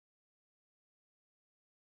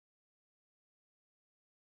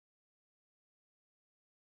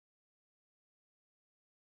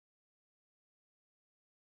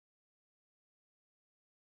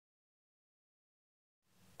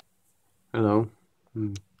Hello.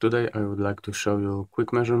 Today I would like to show you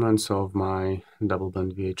quick measurements of my double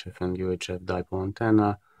band VHF and UHF dipole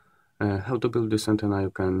antenna. How to build this antenna you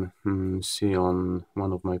can see on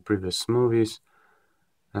one of my previous movies.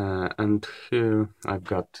 And here I've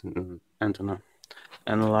got antenna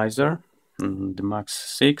analyzer, the Max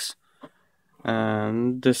 6.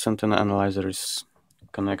 And this antenna analyzer is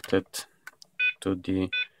connected to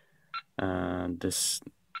this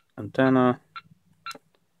antenna.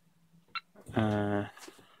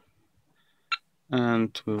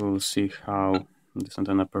 And we will see how this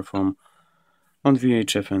antenna perform on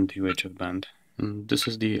VHF and UHF band. This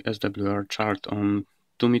is the SWR chart on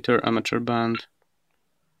 2-meter amateur band.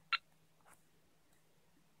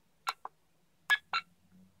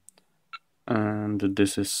 And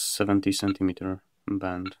this is 70 centimeter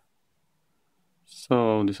band.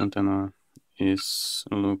 So this antenna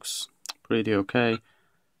looks pretty okay.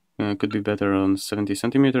 Could be better on 70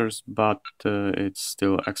 centimeters, but it's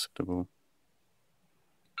still acceptable.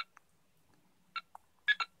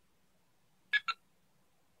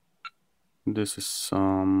 This is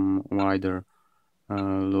some wider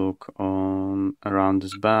look on around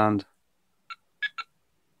this band.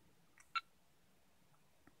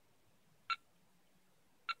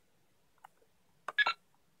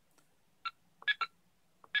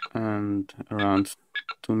 And around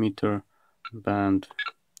 2-meter band.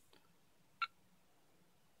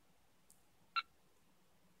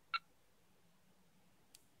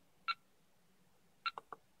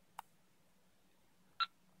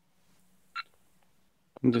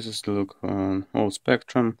 This is the look on all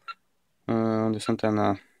spectrum. On this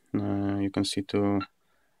antenna you can see two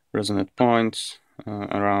resonant points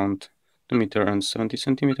around 2-meter and 70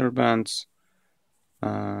 centimeter bands,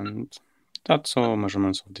 and that's all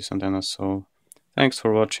measurements of this antenna. So thanks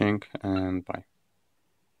for watching and bye.